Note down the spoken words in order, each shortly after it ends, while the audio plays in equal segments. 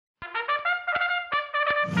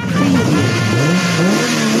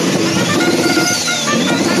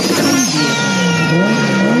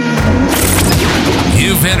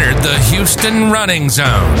You've entered the Houston Running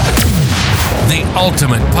Zone, the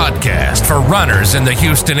ultimate podcast for runners in the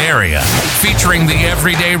Houston area, featuring the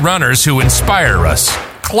everyday runners who inspire us,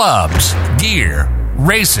 clubs, gear,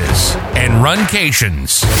 races, and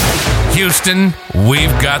runcations. Houston,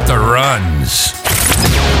 we've got the runs.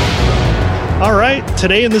 All right,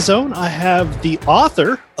 today in the zone, I have the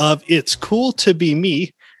author of It's Cool to Be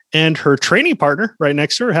Me, and her training partner right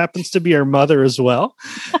next to her happens to be her mother as well.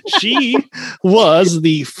 She was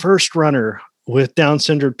the first runner with Down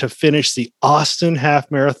syndrome to finish the Austin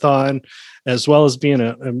Half Marathon, as well as being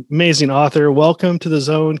an amazing author. Welcome to the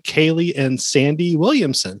zone, Kayleigh and Sandy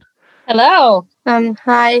Williamson. Hello.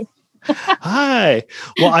 Hi. Hi.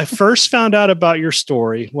 Well, I first found out about your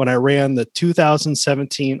story when I ran the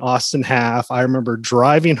 2017 Austin Half. I remember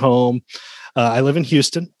driving home. I live in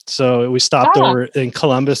Houston, so we stopped over in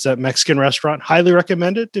Columbus at Mexican restaurant. Highly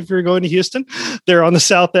recommend it if you're going to Houston. They're on the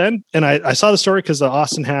south end. And I saw the story because the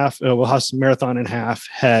Austin Austin Marathon and Half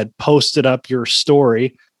had posted up your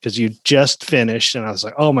story because you just finished. And I was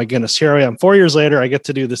like, oh my goodness, here I am. 4 years later, I get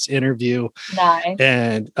to do this interview. Nice.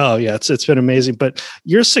 And it's been amazing. But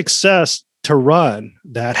your success to run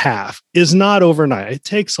that half is not overnight. It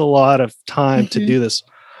takes a lot of time to do this.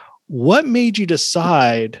 What made you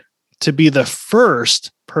decide to be the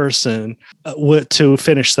first person to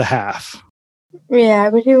finish the half? Yeah, I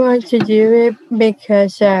really want to do it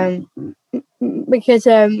because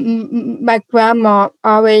my grandma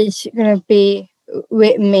always gonna be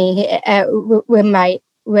with me with my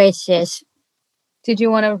races. Did you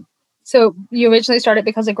want to? So you originally started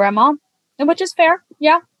because of grandma, and which is fair,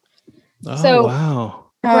 yeah. Oh,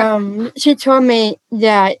 wow. She told me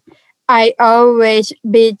that I always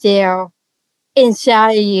be there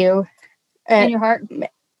inside you, in your heart,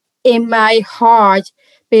 in my heart,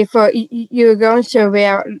 before you're going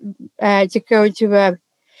somewhere to go to a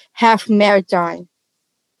half marathon.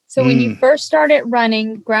 So when you first started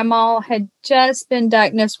running, grandma had just been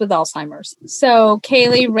diagnosed with Alzheimer's. So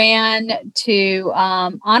Kayleigh ran to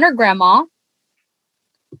honor grandma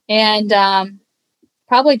and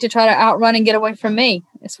probably to try to outrun and get away from me.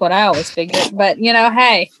 It's what I always figured. But,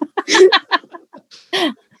 hey.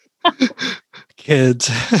 Kids.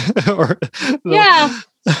 Yeah.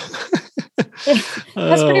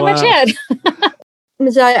 That's pretty much it.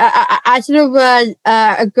 So I should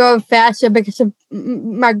have gone faster because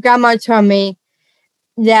my grandma told me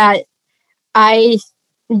that I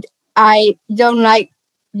don't like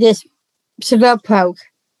this slow poke.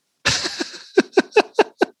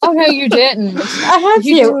 Oh, no, you didn't. I have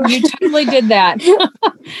you totally did that.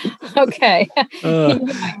 Okay.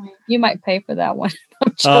 You might pay for that one.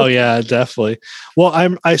 Oh yeah, definitely. Well,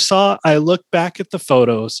 I look back at the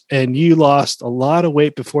photos and you lost a lot of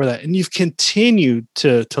weight before that, and you've continued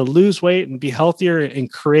to lose weight and be healthier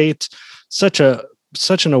and create such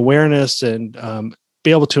an awareness and be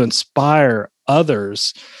able to inspire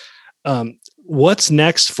others. What's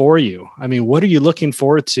next for you? I mean, what are you looking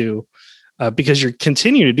forward to? Because you're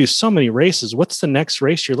continuing to do so many races. What's the next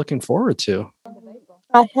race you're looking forward to?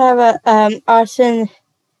 I have a Austin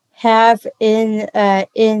half in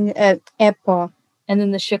April, and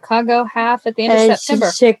then the Chicago half at the end of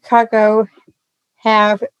September. Chicago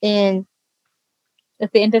half at the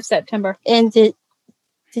end of September.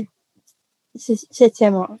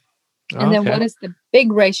 September. And then what is the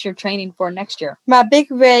big race you're training for next year? My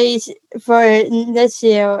big race for this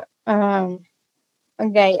year,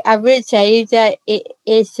 okay, I will tell you that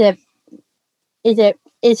it's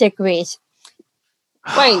a Greece.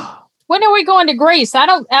 Wait, when are we going to Greece? I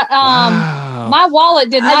don't. Wow. My wallet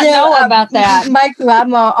did not know about that. My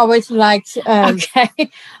grandma always likes. Okay.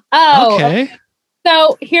 Oh. Okay.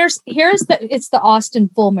 So here's it's the Austin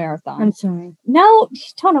Full Marathon. I'm sorry. No,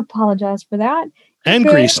 don't apologize for that. And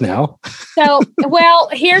Greece now. So, well,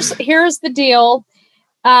 here's the deal.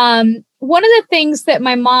 One of the things that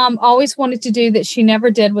my mom always wanted to do that she never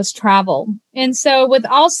did was travel. And so with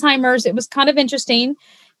Alzheimer's, it was kind of interesting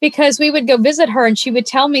because we would go visit her and she would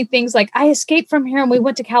tell me things like, I escaped from here and we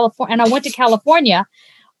went to California and I went to California,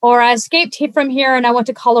 or I escaped from here and I went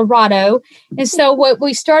to Colorado. And so what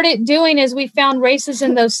we started doing is we found races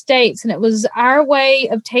in those states, and it was our way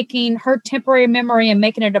of taking her temporary memory and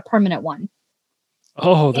making it a permanent one.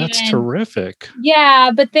 Oh, that's terrific. Yeah,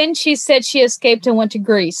 but then she said she escaped and went to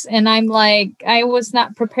Greece. And I'm like, I was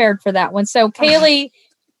not prepared for that one. So Kayleigh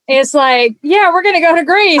is like, yeah, we're going to go to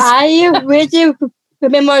Greece. I really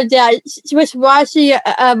remember that she was watching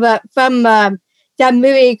from that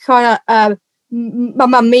movie called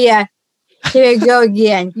Mamma Mia. Here we go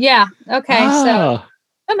again. Yeah. Okay. So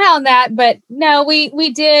somehow that, but no, we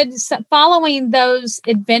did following those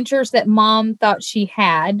adventures that Mom thought she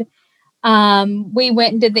had. We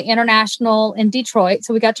went and did the international in Detroit.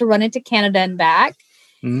 So we got to run into Canada and back.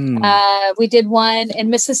 We did one in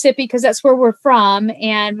Mississippi because that's where we're from.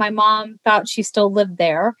 And my mom thought she still lived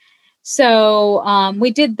there. So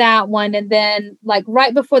we did that one. And then like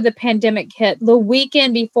right before the pandemic hit, the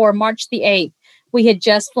weekend before March the 8th, we had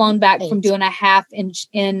just flown back from doing a half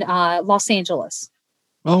in Los Angeles.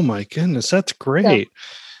 Oh my goodness. That's great.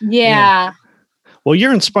 So, yeah. Well,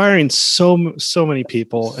 you're inspiring so many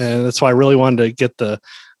people. And that's why I really wanted to get the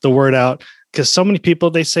word out, because so many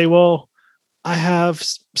people, they say, well, I have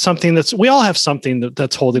something we all have something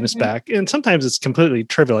that's holding us back. And sometimes it's completely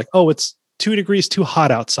trivial. Like, oh, it's 2 degrees too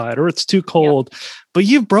hot outside, or it's too cold. Yep. But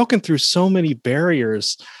you've broken through so many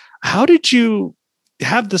barriers. How did you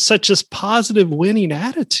have such this positive winning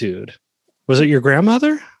attitude? Was it your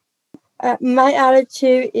grandmother? My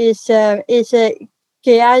attitude is a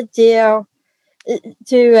good idea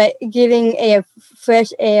to getting a fresh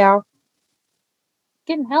air,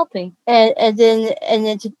 getting healthy, and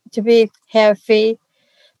then to be healthy,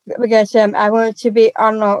 because I want to be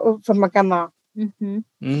honored for my grandma.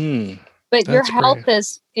 But your health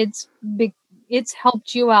it's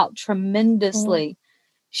helped you out tremendously.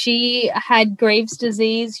 She had Graves'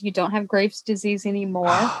 disease. You don't have Graves' disease anymore.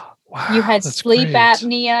 Wow, you had sleep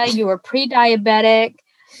apnea. You were pre-diabetic.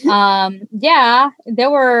 There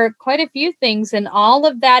were quite a few things, and all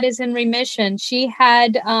of that is in remission. She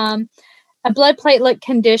had a blood platelet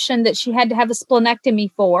condition that she had to have a splenectomy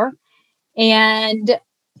for. And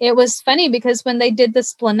it was funny because when they did the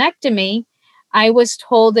splenectomy, I was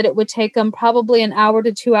told that it would take them probably an hour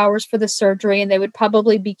to 2 hours for the surgery, and they would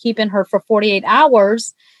probably be keeping her for 48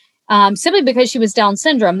 hours simply because she was Down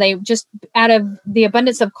syndrome. They just, out of the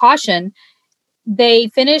abundance of caution, they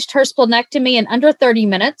finished her splenectomy in under 30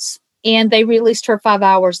 minutes, and they released her 5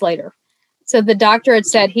 hours later. So the doctor had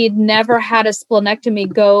said he'd never had a splenectomy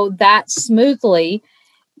go that smoothly.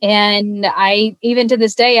 And even to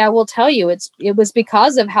this day, I will tell you, it was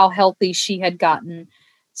because of how healthy she had gotten.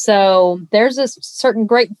 So there's a certain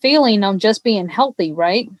great feeling on just being healthy,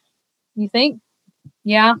 right? You think?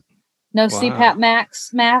 Yeah. No CPAP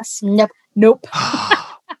mask? Nope.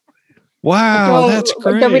 Wow, that's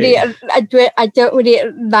great. I don't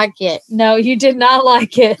really like it. No, you did not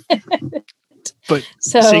like it. But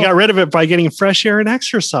so you got rid of it by getting fresh air and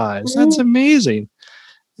exercise. That's amazing.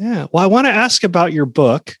 Yeah. Well, I want to ask about your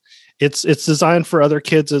book. It's designed for other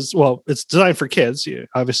kids as well. It's designed for kids.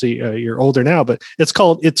 Obviously, you're older now, but it's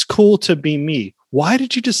called "It's Cool to Be Me." Why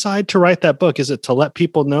did you decide to write that book? Is it to let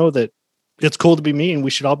people know that it's cool to be me and we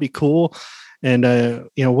should all be cool? And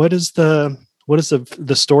what is the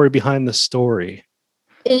story behind the story?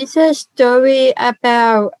 It's a story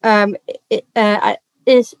about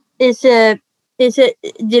it's a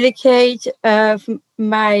dedicate of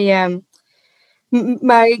my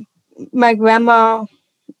grandma.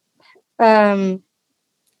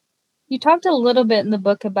 You talked a little bit in the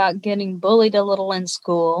book about getting bullied a little in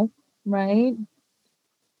school, right?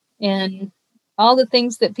 And all the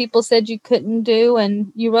things that people said you couldn't do,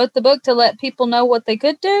 and you wrote the book to let people know what they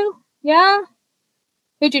could do. Yeah.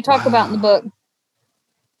 Who'd you talk about in the book?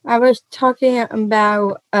 I was talking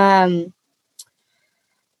about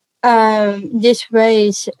this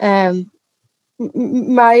race.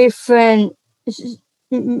 My friend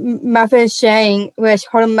Shane was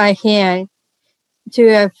holding my hand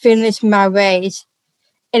to finish my race.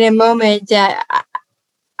 In a moment that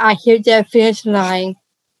I hit the finish line,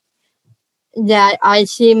 that I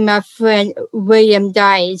see my friend William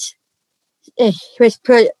dies. He was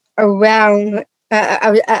put around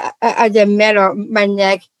the middle of my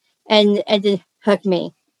neck and then hugged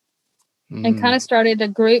me. And kind of started a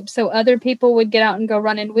group so other people would get out and go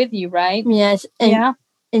running with you, right? Yes. And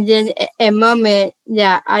then a moment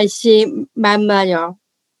that I see my mother,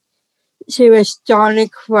 she was starting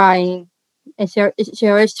crying. And she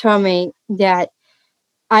always told me that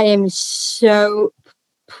I am so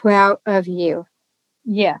proud of you.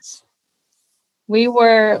 Yes. We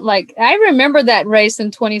were I remember that race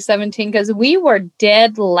in 2017 because we were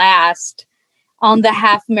dead last on the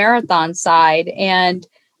half marathon side. And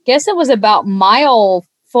guess it was about mile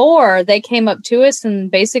 4. They came up to us and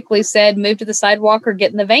basically said, move to the sidewalk or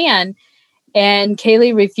get in the van. And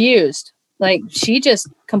Kayleigh refused. She just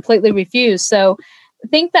completely refused. So I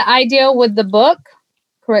think the idea with the book,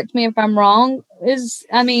 correct me if I'm wrong, is,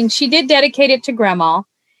 she did dedicate it to Grandma.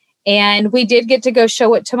 And we did get to go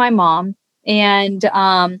show it to my mom. And,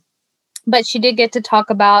 but she did get to talk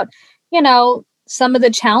about, some of the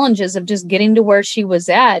challenges of just getting to where she was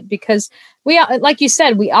at, because like you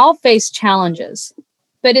said, we all face challenges,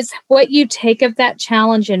 but it's what you take of that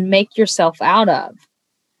challenge and make yourself out of.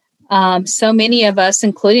 So many of us,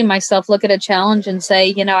 including myself, look at a challenge and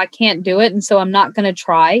say, I can't do it. And so I'm not going to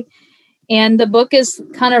try. And the book is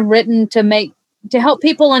kind of written to help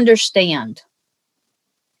people understand.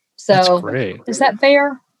 So that's great. Is that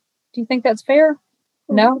fair? Do you think that's fair?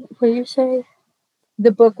 No? What do you say?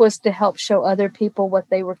 The book was to help show other people what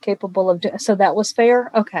they were capable of doing. So that was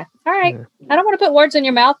fair? Okay. All right. Yeah. I don't want to put words in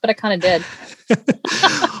your mouth, but I kind of did.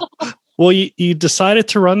 Well, you decided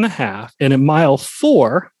to run the half, and at mile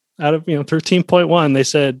 4 out of 13.1, they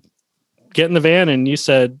said, get in the van, and you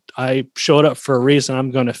said, I showed up for a reason.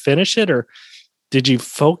 I'm going to finish it. Or did you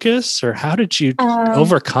focus, or how did you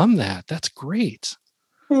overcome that? That's great.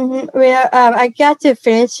 Mm-hmm. Well, I got to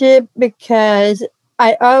finish it because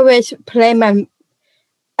I always play my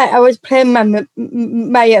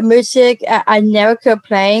music. I never quit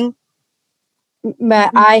playing,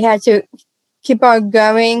 but I had to keep on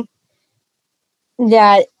going.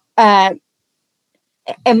 That a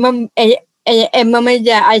moment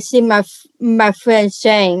that I see my friend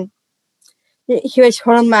saying, he was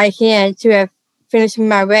holding my hand to finish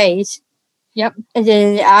my race. Yep. And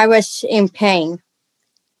then I was in pain.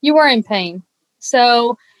 You were in pain.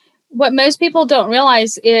 So what most people don't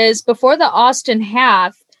realize is before the Austin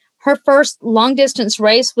half, her first long distance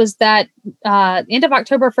race was that end of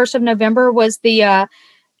October, 1st of November was the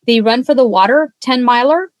Run for the Water 10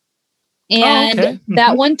 miler. And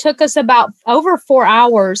that one took us about over 4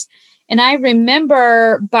 hours. And I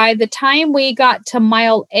remember by the time we got to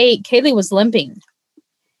mile 8, Kayleigh was limping.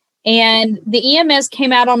 And the EMS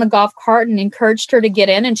came out on a golf cart and encouraged her to get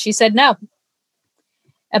in. And she said no.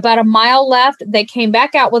 About a mile left, they came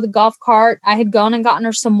back out with a golf cart. I had gone and gotten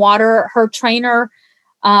her some water. Her trainer,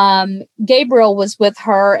 Gabriel, was with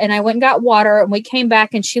her. And I went and got water. And we came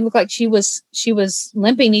back and she looked like she was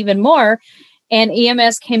limping even more. And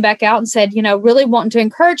EMS came back out and said, really wanting to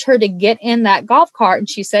encourage her to get in that golf cart. And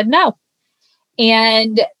she said no.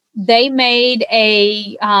 And they made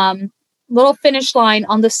a little finish line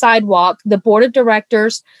on the sidewalk. The board of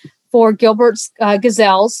directors for Gilbert's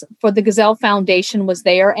Gazelles, for the Gazelle Foundation, was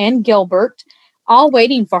there, and Gilbert, all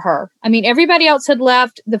waiting for her. I mean, everybody else had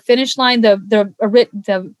left. The finish line,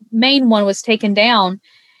 the main one was taken down,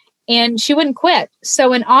 and she wouldn't quit.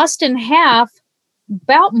 So in Austin half,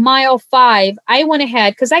 about mile 5, I went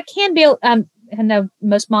ahead because I can be, I know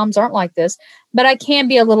most moms aren't like this, but I can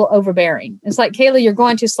be a little overbearing. It's like, Kayleigh, you're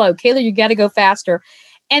going too slow. Kayleigh, you got to go faster.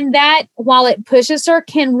 And that, while it pushes her,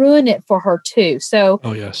 can ruin it for her too. So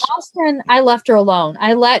Austin, I left her alone.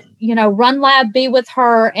 I let, Run Lab be with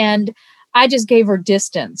her, and I just gave her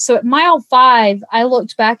distance. So at mile 5, I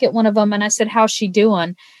looked back at one of them and I said, how's she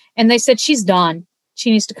doing? And they said, she's done.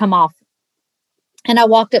 She needs to come off. And I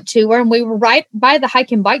walked up to her, and we were right by the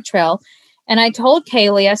hike and bike trail. And I told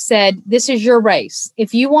Kayleigh, I said, this is your race.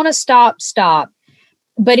 If you want to stop, stop.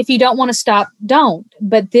 But if you don't want to stop, don't.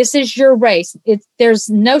 But this is your race.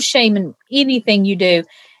 There's no shame in anything you do.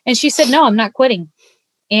 And she said, no, I'm not quitting.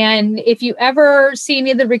 And if you ever see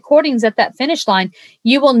any of the recordings at that finish line,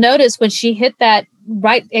 you will notice when she hit that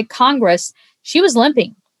right at Congress, she was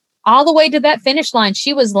limping. All the way to that finish line,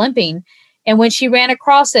 she was limping. And when she ran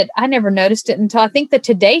across it, I never noticed it until I think the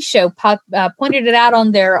Today Show pointed it out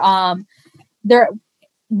on their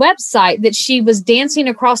website that she was dancing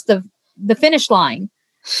across the finish line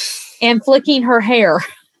and flicking her hair.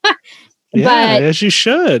 Yeah, but as you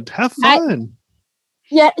should. Have fun.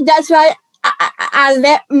 That's why I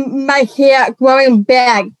let my hair growing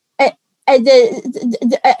back and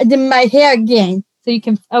then my hair again. So you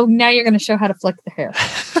can, now you're going to show how to flick the hair.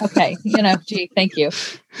 Okay. Thank you.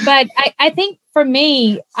 But I think for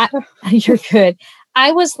me, you're good.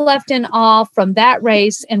 I was left in awe from that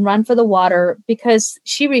race and Run for the Water because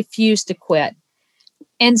she refused to quit.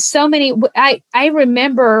 And so many, I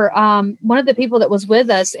remember one of the people that was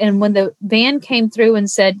with us, and when the van came through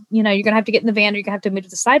and said, you're going to have to get in the van or you're going to have to move to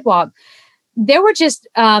the sidewalk, there were just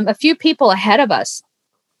a few people ahead of us.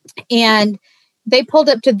 And they pulled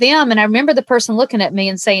up to them, and I remember the person looking at me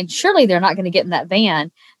and saying, surely they're not going to get in that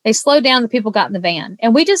van. They slowed down, the people got in the van.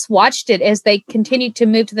 And we just watched it as they continued to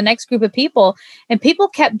move to the next group of people, and people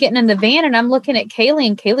kept getting in the van. And I'm looking at Kayleigh,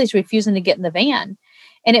 and Kayleigh's refusing to get in the van.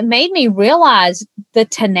 And it made me realize the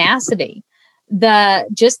tenacity, the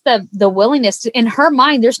willingness in her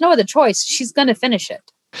mind. There's no other choice. She's going to finish it.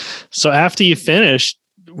 So after you finished,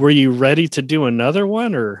 were you ready to do another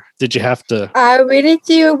one, or did you have to? I really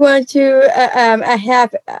do want to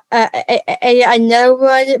have another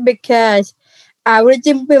one because I would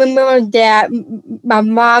remember that my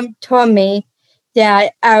mom told me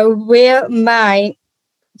that I will mind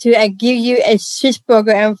to give you a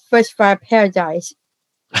cheeseburger and French fry paradise.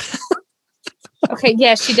 Okay,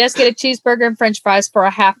 yes, she does get a cheeseburger and French fries for a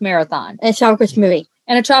half marathon. And a tropical smoothie.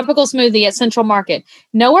 And a tropical smoothie at Central Market.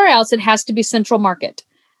 Nowhere else, it has to be Central Market.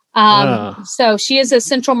 So she is a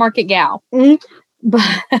Central Market gal. Mm-hmm. But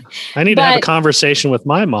I need to have a conversation with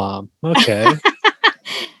my mom. Okay.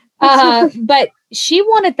 But she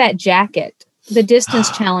wanted that jacket, the distance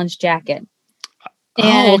challenge jacket.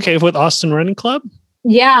 And, okay. With Austin Running Club?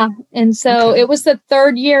 Yeah. And so it was the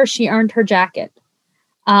third year she earned her jacket.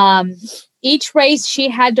 Each race, she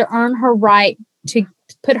had to earn her right to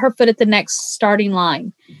put her foot at the next starting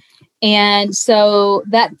line. And so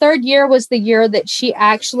that third year was the year that she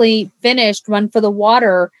actually finished Run for the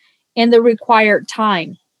Water in the required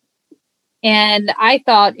time. And I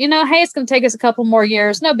thought, hey, it's going to take us a couple more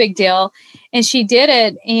years. No big deal. And she did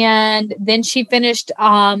it. And then she finished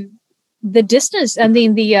the distance,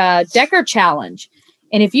 the Decker Challenge.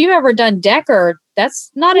 And if you've ever done Decker,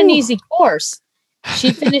 that's not an easy course.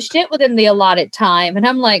 She finished it within the allotted time. And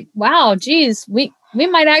I'm like, wow, geez, we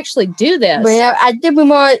might actually do this. Well, I think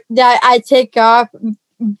more that I take off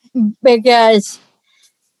because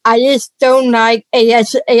I just don't like a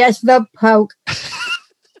slow poke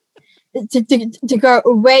to go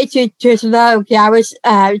way too slow. I was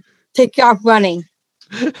take off running.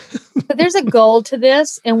 But there's a goal to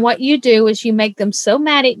this, and what you do is you make them so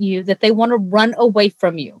mad at you that they want to run away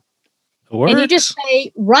from you. And you just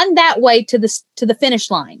say, "Run that way to the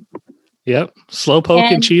finish line." Yep, slow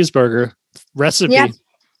poke and cheeseburger recipe. Yep.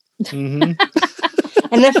 Mm-hmm.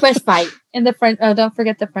 And the French fry. And the French. Oh, don't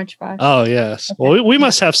forget the French fries. Oh yes. Okay. Well, we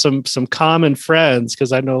must have some common friends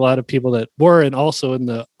because I know a lot of people that were and also in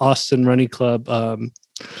the Austin Running Club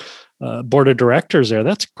board of directors there.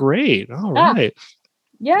 That's great. All right.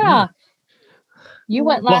 Yeah. You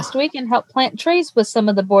went last week and helped plant trees with some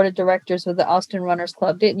of the board of directors with the Austin Runners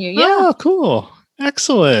Club, didn't you? Yeah. Oh, cool.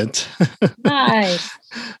 Excellent. Nice.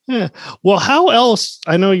 Yeah. Well, how else?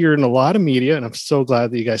 I know you're in a lot of media, and I'm so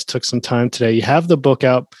glad that you guys took some time today. You have the book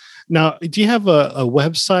out. Now, do you have a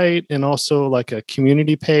website and also like a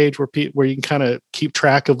community page where you can kind of keep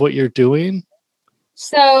track of what you're doing?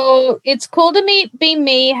 So It's Cool to Be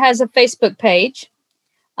Me has a Facebook page.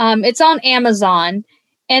 It's on Amazon.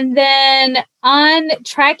 And then on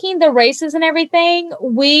tracking the races and everything,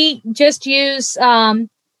 we just use okay,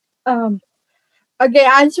 I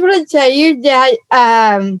just want to tell you that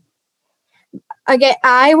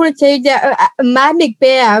my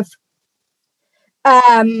Macbeth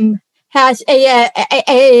has two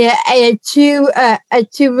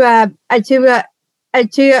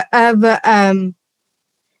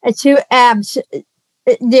apps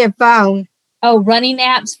their phone. Oh, running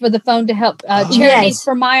apps for the phone to help charities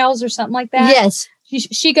for miles or something like that? Yes.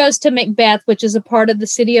 She goes to Macbeth, which is a part of the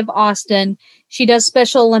city of Austin. She does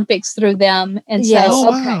Special Olympics through them. And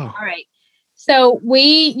so, wow. All right. So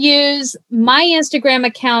we use my Instagram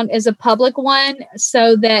account as a public one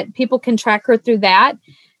so that people can track her through that.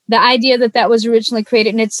 The idea that was originally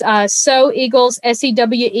created, and it's So Eagles,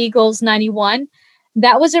 SEW Eagles 91.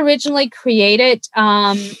 That was originally created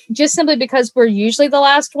just simply because we're usually the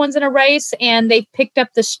last ones in a race, and they picked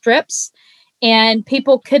up the strips and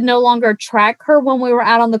people could no longer track her when we were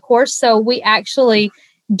out on the course. So we actually,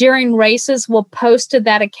 during races, will post to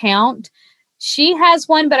that account. She has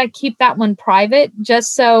one, but I keep that one private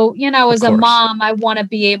just so, as a mom, I want to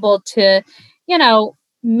be able to,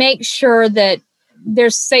 make sure that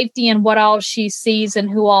there's safety in what all she sees and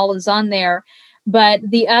who all is on there. But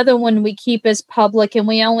the other one we keep as public, and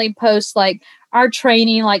we only post like our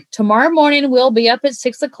training. Like tomorrow morning, we'll be up at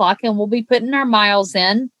 6:00 and we'll be putting our miles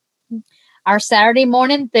in. Our Saturday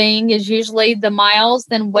morning thing is usually the miles,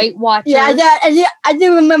 then Weight Watchers. Yeah, I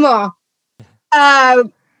do remember.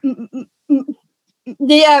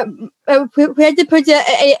 We had to put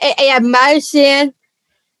a mouse in,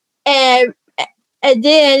 and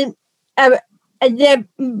then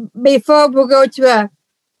before we go to a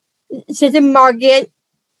supermarket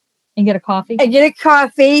and get a coffee.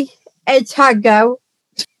 And taco.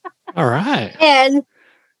 All right. And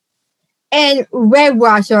Weight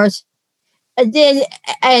Watchers. And then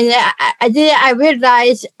I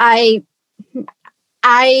realized I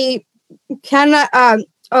kind of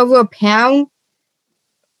over a pound.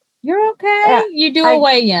 You're okay. You do a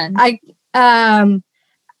weigh-in. I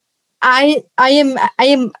am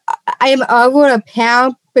over a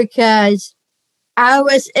pound because I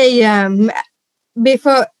was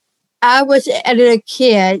before I was a little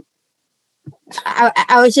kid.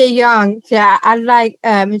 I was young, so I like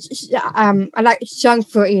junk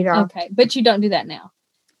food. Okay, but you don't do that now.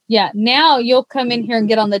 Yeah, now you'll come in here and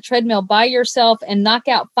get on the treadmill by yourself and knock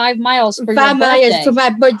out 5 miles for your birthday. 5 miles for my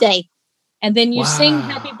birthday, and then you sing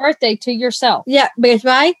 "Happy Birthday" to yourself. Yeah, because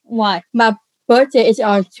why? Why? My birthday is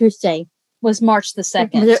on Tuesday. Was March the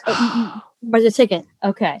 2nd. March the 2nd.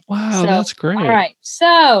 Okay. Wow, that's great. All right.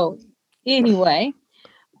 So anyway,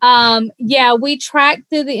 we track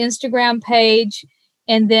through the Instagram page.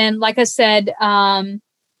 And then, like I said,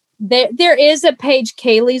 there is a page,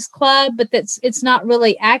 Kayleigh's Club, but it's not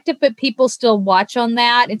really active, but people still watch on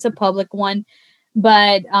that. It's a public one.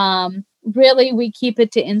 But really, we keep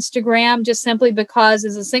it to Instagram just simply because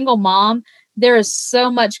as a single mom, there is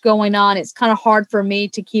so much going on. It's kind of hard for me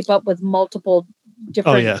to keep up with multiple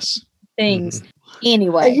different things. Mm-hmm.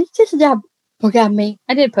 Anyway. You just poke at me.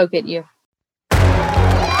 I did poke at you.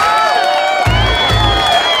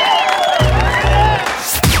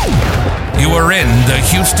 You are in the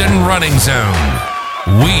Houston running zone.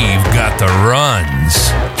 We've got the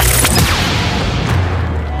runs.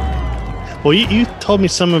 Well, you told me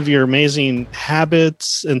some of your amazing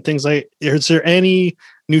habits and things like. Is there any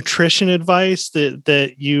nutrition advice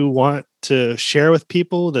that you want to share with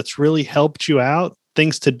people that's really helped you out?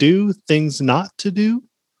 Things to do, things not to do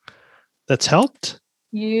that's helped?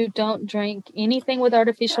 You don't drink anything with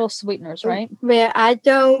artificial sweeteners, right? Well, I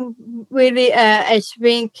don't really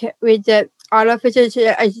drink with the artificial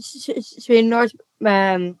sweeteners.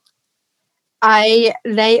 I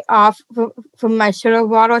lay off from my soda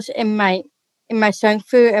waters and my junk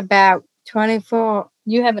food about 24.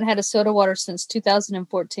 You haven't had a soda water since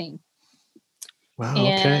 2014. Wow.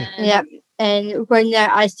 Okay. Yeah, and when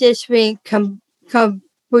I still drink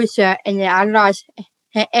kombucha, and I lost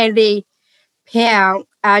 80 pounds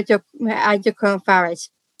after coronavirus.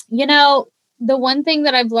 You know, the one thing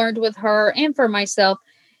that I've learned with her and for myself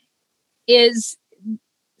is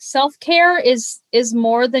self-care is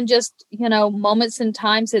more than just, moments and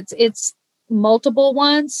times. It's multiple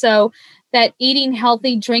ones. So that eating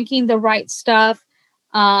healthy, drinking the right stuff,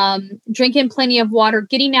 drinking plenty of water,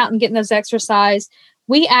 getting out and getting those exercise.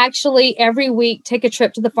 We actually every week take a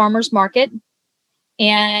trip to the farmer's market,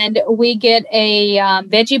 and we get a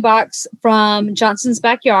veggie box from Johnson's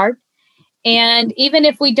Backyard. And even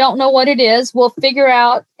if we don't know what it is, we'll figure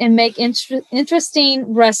out and make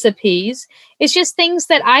interesting recipes. It's just things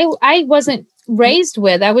that I wasn't raised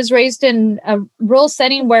with. I was raised in a rural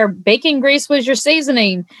setting where bacon grease was your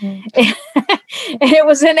seasoning. And it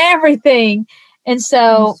was in everything. And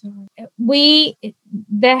so the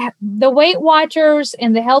Weight Watchers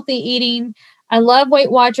and the healthy eating, I love Weight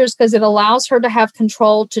Watchers because it allows her to have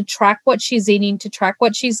control, to track what she's eating, to track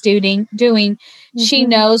what she's doing. Mm-hmm. She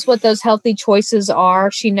knows what those healthy choices are.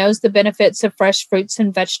 She knows the benefits of fresh fruits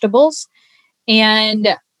and vegetables.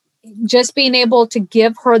 And just being able to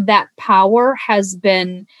give her that power has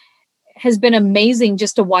been amazing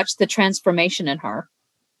just to watch the transformation in her.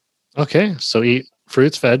 Okay. So eat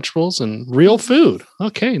fruits, vegetables, and real food.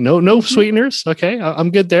 Okay. No sweeteners. Okay. I'm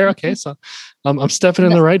good there. Okay. So I'm stepping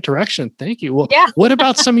in the right direction. Thank you. Well, what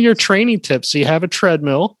about some of your training tips? So you have a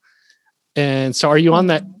treadmill. And so are you on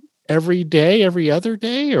that every day, every other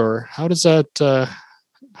day, or how does that,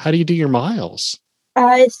 how do you do your miles?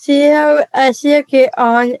 I still get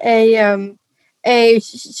on a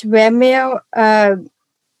treadmill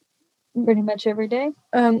pretty much every day.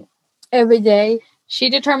 Every day. She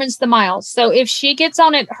determines the miles. So if she gets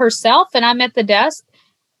on it herself and I'm at the desk,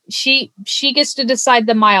 she gets to decide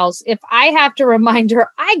the miles. If I have to remind her,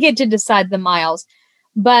 I get to decide the miles.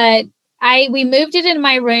 But we moved it in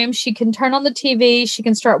my room. She can turn on the TV. She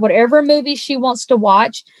can start whatever movie she wants to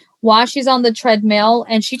watch while she's on the treadmill,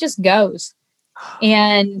 and she just goes.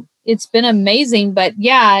 And it's been amazing. But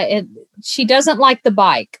she doesn't like the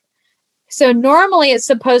bike. So normally it's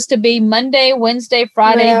supposed to be Monday, Wednesday,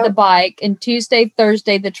 Friday, the bike, and Tuesday,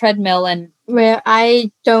 Thursday, the treadmill. And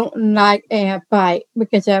I don't like a bike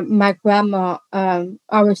because my grandma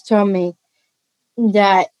always told me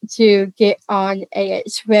that to get on a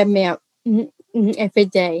treadmill every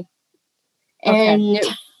day and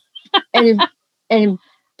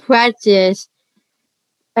practice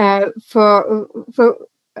for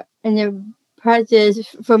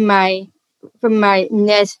my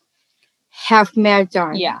next half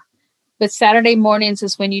marathon. Yeah. But Saturday mornings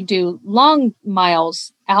is when you do long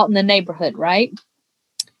miles out in the neighborhood, right?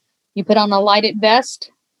 You put on a lighted vest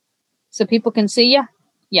so people can see you.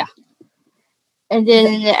 Yeah. And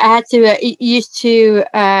then I had to used to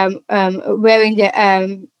wearing the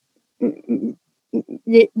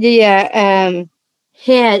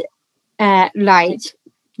head light.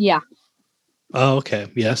 Yeah. Oh, okay.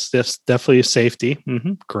 Yes, that's definitely a safety.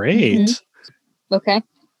 Mm-hmm. Great. Mm-hmm. Okay.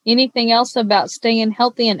 Anything else about staying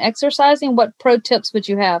healthy and exercising? What pro tips would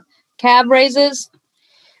you have? Calf raises?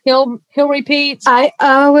 Hill repeats? I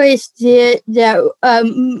always did that.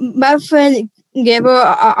 My friend Gabriel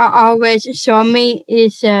always show me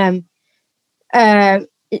is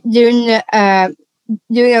doing a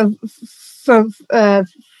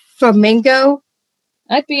flamingo.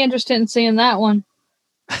 I'd be interested in seeing that one.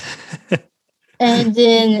 And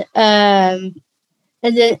then I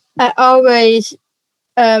always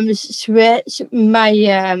stretch my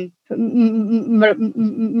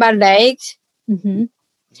legs. Mm-hmm.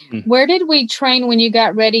 Where did we train when you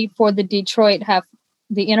got ready for the Detroit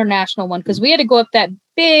the international one? Because we had to go up that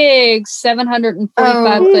big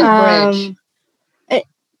 745-foot bridge.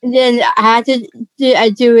 Then I had to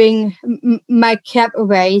doing my cap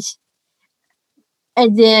race,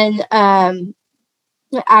 and then I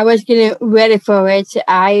was getting ready for it.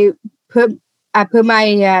 I put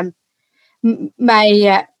my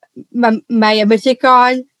music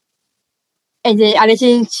on, and then I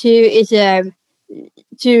listened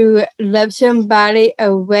to Love Somebody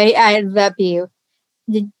a Way I Love You.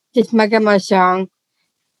 This my grandma song.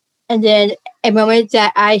 And then a moment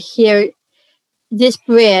that I hear this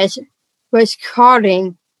bridge was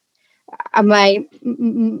calling, I'm like,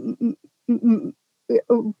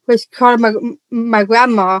 was calling my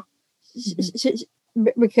grandma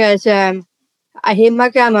because I hear my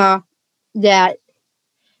grandma that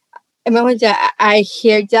a moment that I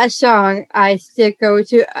hear that song, I still go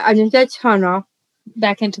to another tunnel.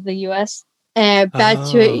 Back into the U.S.? Back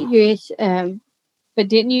to U.S. But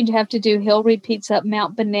didn't you have to do hill repeats up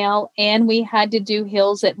Mount Bunnell, and we had to do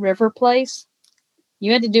hills at River Place?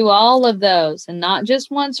 You had to do all of those, and not just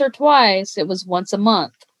once or twice. It was once a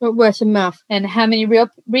month. Once a month. And how many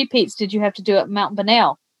repeats did you have to do at Mount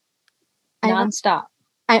Bunnell? Nonstop.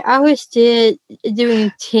 I always did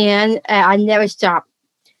doing 10. I never stopped.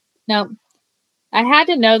 No. I had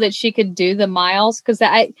to know that she could do the miles, because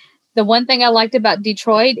the one thing I liked about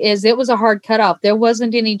Detroit is it was a hard cutoff. There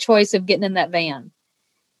wasn't any choice of getting in that van.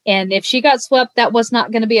 And if she got swept, that was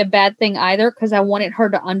not going to be a bad thing either, because I wanted her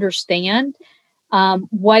to understand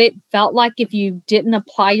what it felt like if you didn't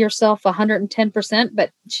apply yourself 110%, but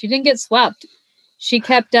she didn't get swept. She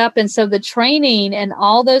kept up. And so the training and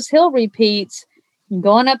all those hill repeats and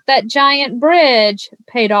going up that giant bridge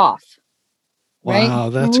paid off. Right? Wow,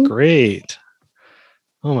 that's great.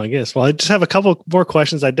 Oh my goodness. Well, I just have a couple more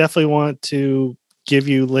questions. I definitely want to give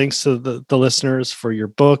you links to the listeners for your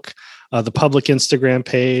book, the public Instagram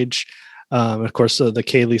page, of course, the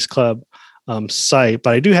Kayleigh's Club site.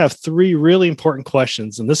 But I do have 3 really important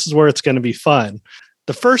questions, and this is where it's going to be fun.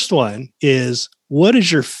 The first one is, what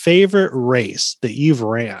is your favorite race that you've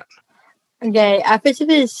ran? Okay, I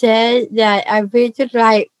basically said that I really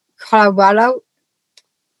like Colorado.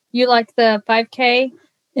 You like the 5K?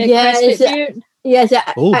 Yes. Yes.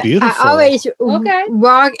 Beautiful. I always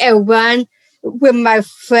walk and run with my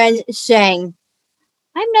friend Shane.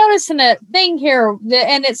 I'm noticing a thing here,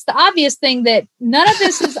 and it's the obvious thing that none of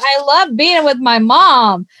this is, I love being with my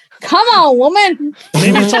mom. Come on, woman.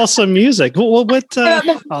 Maybe it's also music. What? But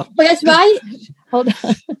that's right. Hold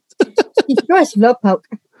on. You're a slowpoke.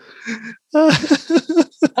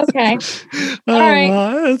 Okay. All right.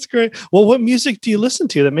 That's great. Well, what music do you listen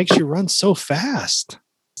to that makes you run so fast?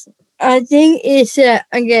 I think it's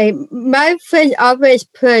okay. My friend always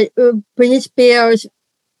put Britney Spears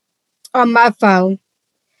on my phone,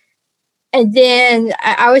 and then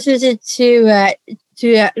I was listening to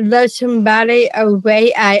 "Love Somebody a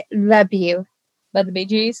Way I Love You" by the Bee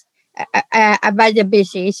Gees. By the Bee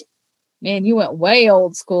Gees. Man, you went way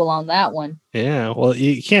old school on that one. Yeah, well,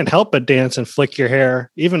 you can't help but dance and flick your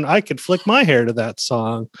hair. Even I could flick my hair to that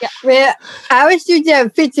song. Yeah, well, I always do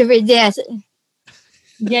the victory dance.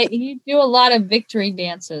 Yeah, you do a lot of victory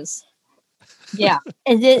dances. Yeah.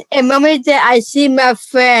 And then a moment that I see my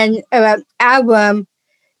friend album,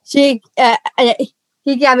 he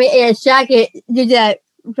got me a jacket, do that.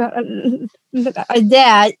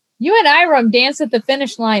 You and Iram dance at the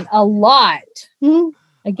finish line a lot. Mm-hmm.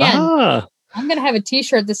 Again, I'm going to have a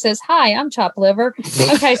T-shirt that says, "Hi, I'm Chop Liver."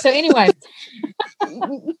 Okay, so anyway.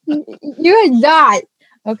 You're not.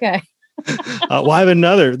 Okay. Well, I have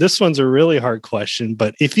another. This one's a really hard question,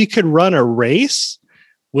 but if you could run a race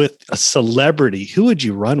with a celebrity, who would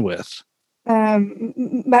you run with? My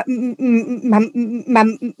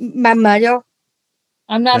mother.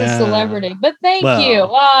 I'm not a celebrity, but thank you.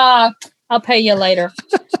 I'll pay you later.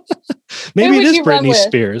 Maybe it is Britney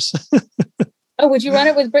Spears. Oh, would you run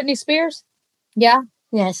it with Britney Spears? Yeah.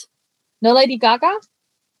 Yes. No Lady Gaga?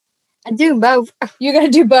 I do both. You're going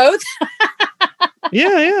to do both?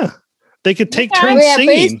 Yeah. They could take turns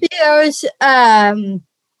singing. Britney Spears,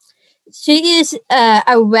 she is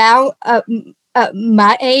around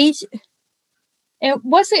my age. And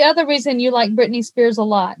what's the other reason you like Britney Spears a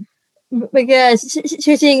lot? Because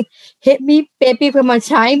she sing "Hit Me, Baby" from my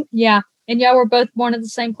time. Yeah. And y'all were both born at the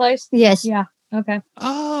same place? Yes. Yeah. Okay.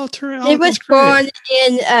 Oh, He was born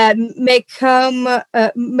in Macomb,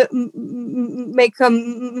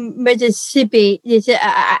 Mississippi.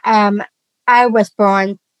 I was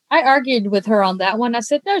born. I argued with her on that one. I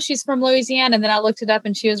said, no, she's from Louisiana. And then I looked it up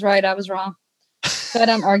and she was right. I was wrong. So I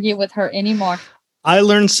don't argue with her anymore. I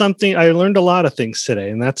learned something. I learned a lot of things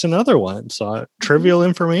today, and that's another one. So trivial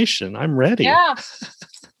information. I'm ready. Yeah.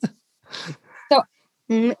 So,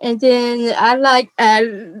 and then I like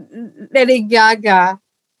Lady Gaga.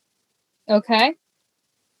 Okay.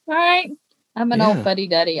 All right. I'm an old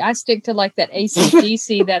fuddy-duddy. I stick to like that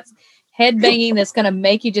AC/DC that's headbanging that's going to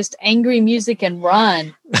make you just angry music and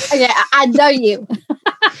run. Yeah, I know you.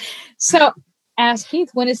 So ask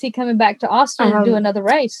Keith, when is he coming back to Austin to do another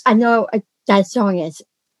race? I know that song is.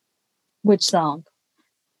 Which song?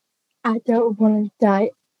 I don't want to die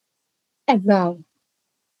alone.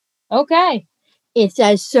 Okay. It's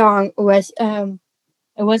that song was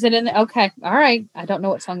Was it in the okay. All right. I don't know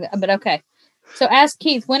what song but okay. So ask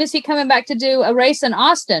Keith, when is he coming back to do a race in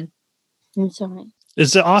Austin? I'm sorry.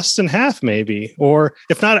 Is it Austin half maybe? Or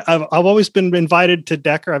if not, I've always been invited to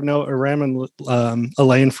Decker. I've known Aram and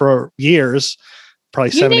Elaine for years,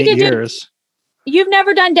 probably 7-8 years. You've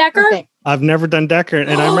never done Decker? Okay. I've never done Decker.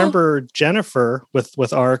 And I remember Jennifer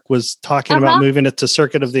with ARC was talking about moving it to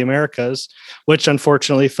Circuit of the Americas, which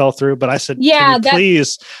unfortunately fell through. But I said,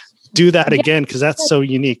 please do that again, because that's so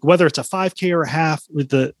unique. Whether it's a 5K or a half, with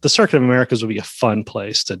the Circuit of Americas would be a fun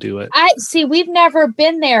place to do it. I see. We've never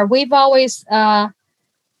been there. We've always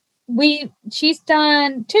she's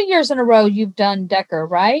done 2 years in a row. You've done Decker,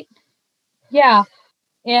 right? Yeah.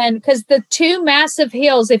 And because the two massive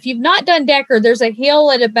hills, if you've not done Decker, there's a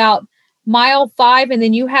hill at about mile 5, and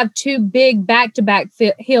then you have two big back-to-back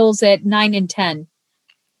hills at 9 and 10.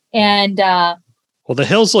 And well, the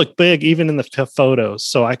hills look big even in the photos,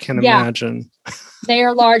 so I can imagine. They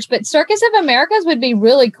are large, but Circus of Americas would be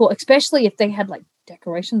really cool, especially if they had like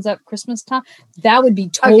decorations up Christmas time. That would be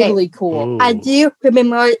totally cool. Ooh. I do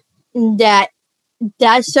remember that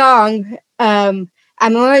song. I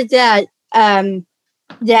remember that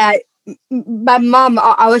my mom,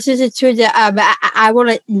 I was listening to the I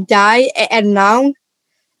Want to Die Alone.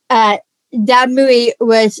 That movie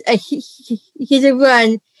was he's a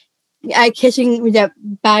run kissing with a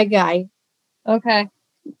bad guy. Okay.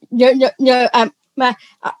 No. I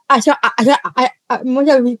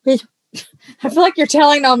feel like you're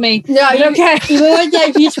telling on me. No, okay. You remember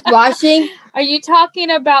that he's watching? Are you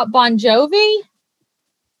talking about Bon Jovi?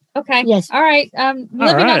 Okay. Yes. All right.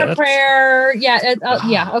 Living on a Prayer. Yeah.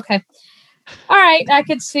 Yeah. Okay. All right. I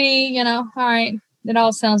could see, all right. It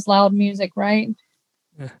all sounds loud music, right?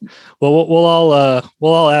 Well, we'll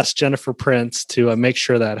all ask Jennifer Prince to make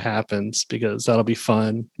sure that happens, because that'll be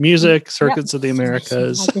fun. Music, Circuits of the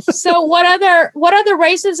Americas. So what other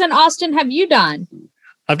races in Austin have you done?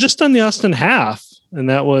 I've just done the Austin half, and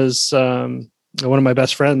that was one of my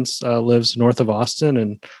best friends lives north of Austin,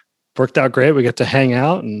 and worked out great. We got to hang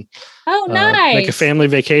out and nice. Make a family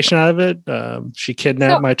vacation out of it. She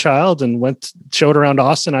kidnapped my child and showed around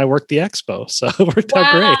Austin. I worked the expo, so it worked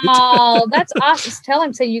out great. Oh, that's awesome. Tell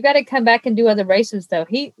him, so you got to come back and do other races though.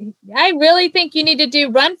 I really think you need to do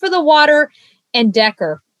Run for the Water and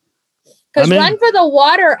Decker. Because Run for the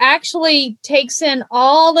Water actually takes in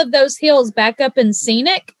all of those hills back up in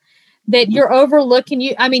Scenic that you're overlooking.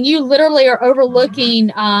 You literally are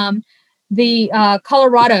overlooking the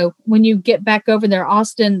Colorado when you get back over there,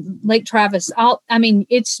 Austin, Lake Travis.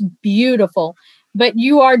 It's beautiful, but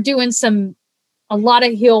you are doing a lot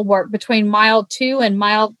of hill work between mile 2 and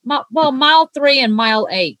mile 3 and mile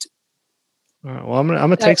 8. All right, well, I'm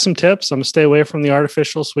gonna take some tips. I'm gonna stay away from the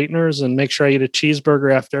artificial sweeteners and make sure I eat a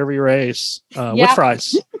cheeseburger after every race with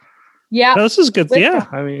fries. Yeah, this is good.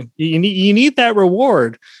 You need that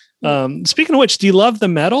reward. Speaking of which, do you love the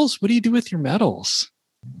medals? What do you do with your medals?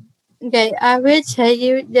 Okay, I will tell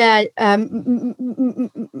you that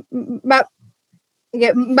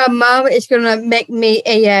my mom is gonna make me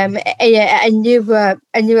a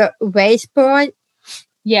new race board.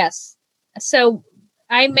 Yes, so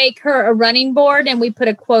I make her a running board and we put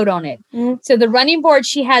a quote on it. Mm-hmm. So the running board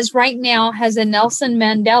she has right now has a Nelson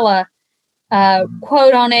Mandela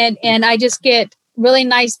quote on it, and I just get really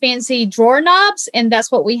nice fancy drawer knobs, and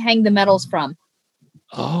that's what we hang the medals from.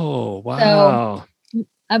 Oh wow! So,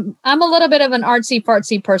 I'm a little bit of an artsy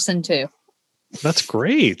fartsy person too. That's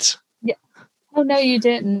great. Yeah. Oh no, you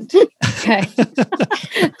didn't. Okay.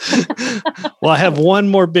 Well, I have one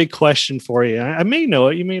more big question for you. I may know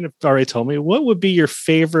it. You may have already told me. What would be your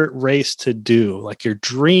favorite race to do? Like your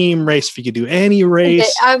dream race, if you could do any race?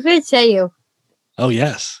 Okay, I will tell you. Oh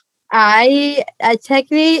yes. I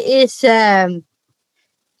technically is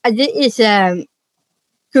It's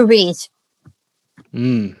Greece.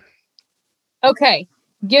 Okay.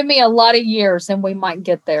 Give me a lot of years and we might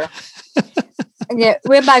get there. Yeah,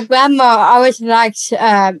 with my grandma, I always liked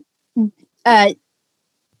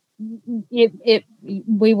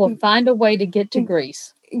we will find a way to get to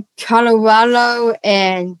Greece. Colorado,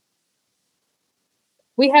 and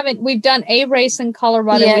we've done a race in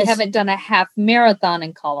Colorado. Yes. We haven't done a half marathon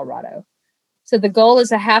in Colorado. So the goal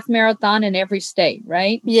is a half marathon in every state,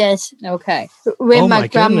 right? yes, Okay. where my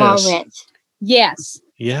grandma goodness. went. Yes.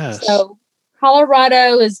 Yes. So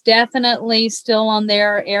Colorado is definitely still on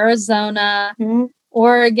there. Arizona, Mhm.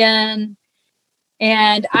 Oregon.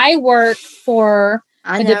 And I work for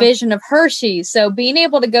I a know. division of Hershey. So being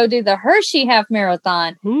able to go do the Hershey half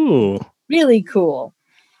marathon, Ooh. really cool.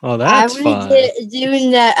 Oh, that's I fun.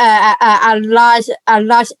 doing the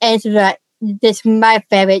Los Angeles. That's my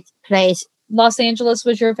favorite place. Los Angeles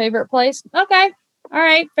was your favorite place? Okay. All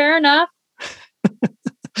right. Fair enough.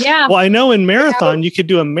 Yeah. Well, I know in marathon, you could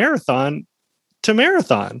do a marathon to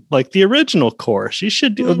marathon, like the original course. You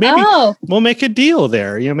should do, maybe Oh, we'll make a deal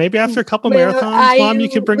there. You know, maybe after a couple Well, marathons, Mom, you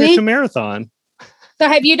could bring it to marathon. so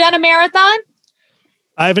have you done a marathon?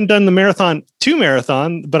 I haven't done the marathon to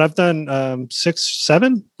marathon, but I've done 6,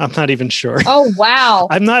 7. I'm not even sure. Oh, wow.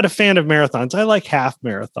 I'm not a fan of marathons. I like half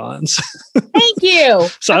marathons. Thank you.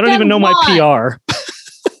 So I I've don't even done know my one. PR.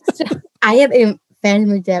 I am a fan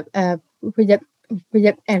with the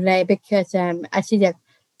LA because I see the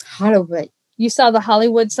Hollywood. You saw the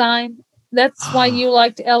Hollywood sign? That's why you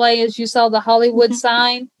liked LA, is you saw the Hollywood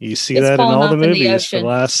sign. You see It's that in fallen all off the in the movies for ocean. the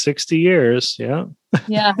last 60 years. Yeah.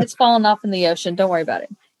 Yeah, it's fallen off in the ocean. Don't worry about it.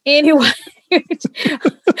 Anyway, I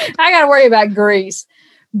got to worry about Greece.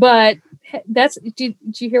 But that's, did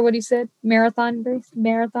you hear what he said? Marathon, Greece?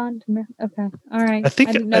 Marathon? Okay. All right. I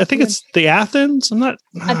think it's the Athens. I'm not.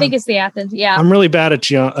 I think it's the Athens. Yeah. I'm really bad at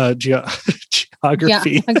geography.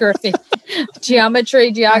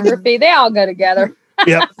 Geometry, geography. They all go together.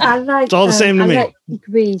 Yep. I like It's all the same to me. like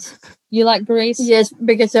Greece. You like Greece? Yes,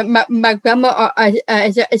 because my grandma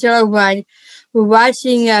is another one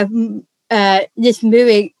watching this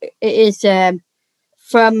movie is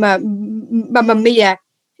from Mamma Mia.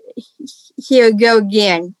 Here we go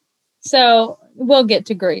again. So we'll get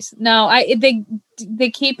to Greece. No, they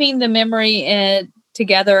keeping the memory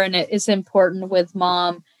together, and it is important with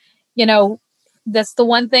Mom. You know, that's the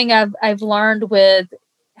one thing I've learned with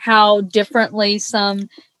how differently some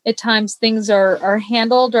at times things are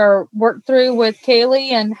handled or worked through with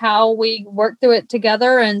Kayleigh, and how we work through it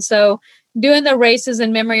together. And so doing the races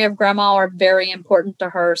in memory of Grandma are very important to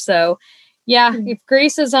her. So yeah, if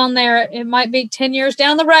Greece is on there, it might be 10 years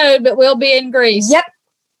down the road, but we'll be in Greece. Yep.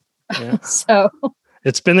 Yeah. So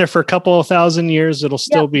It's been there for a couple of thousand years. It'll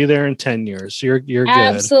still be there in 10 years. You're good.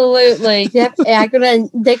 absolutely. Yep. And I'm gonna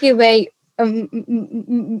decorate.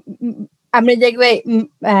 I'm gonna decorate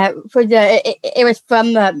for the. It was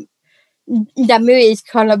from the movie. It's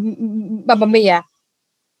called Mamma Mia.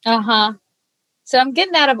 Uh-huh. So I'm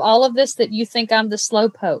getting out of all of this that you think I'm the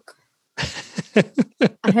slowpoke.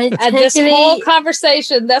 At this whole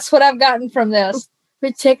conversation, that's what I've gotten from this.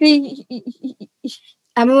 Particularly,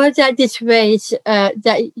 I'm going to this race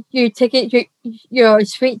that you take it your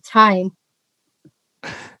sweet time.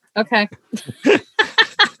 Okay.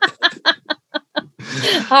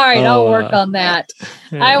 All right, I'll work on that.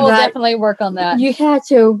 I will definitely work on that. You had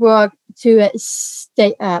to work to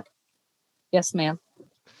stay up. Yes, ma'am.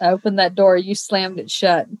 I opened that door. You slammed it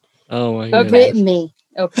shut. Oh my Okay. goodness. With me.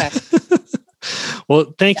 Okay.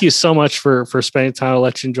 Well, thank you so much for spending time. I'll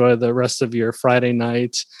let you enjoy the rest of your Friday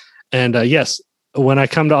nights. And yes, when I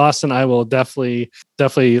come to Austin, I will definitely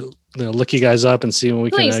look you guys up and see when we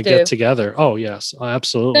Please can do. get together. Oh yes,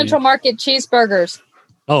 absolutely. Central Market cheeseburgers.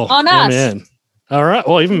 Oh, on I'm us. in. All right.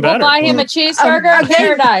 Well, even We'll better. buy him a cheeseburger in Okay.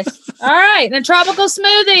 paradise. All right. And a tropical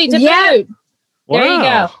smoothie to boot. There you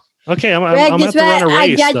Wow. go. Okay, I'm Well, going to have guess to run a what? I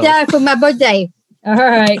race. got though. that for my birthday. All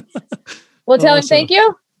right. Well, tell him Awesome. thank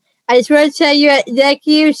you. I just want to tell you thank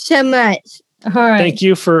you so much. All right. Thank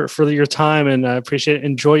you for your time, and I appreciate it.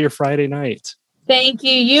 Enjoy your Friday night. Thank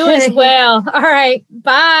you. You as well. All right.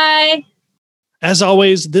 Bye. As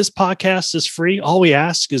always, this podcast is free. All we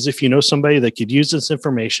ask is if you know somebody that could use this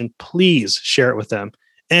information, please share it with them.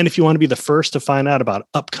 And if you want to be the first to find out about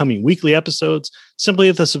upcoming weekly episodes, simply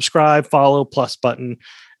hit the subscribe, follow, plus button.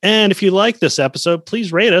 And if you like this episode,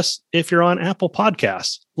 please rate us if you're on Apple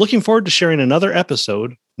Podcasts. Looking forward to sharing another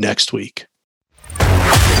episode next week.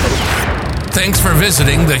 Thanks for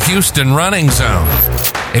visiting the Houston Running Zone.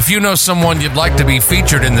 If you know someone you'd like to be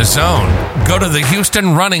featured in the zone, go to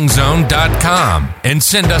thehoustonrunningzone.com and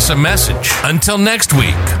send us a message. Until next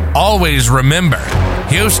week, always remember,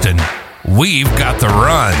 Houston, we've got the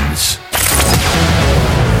runs.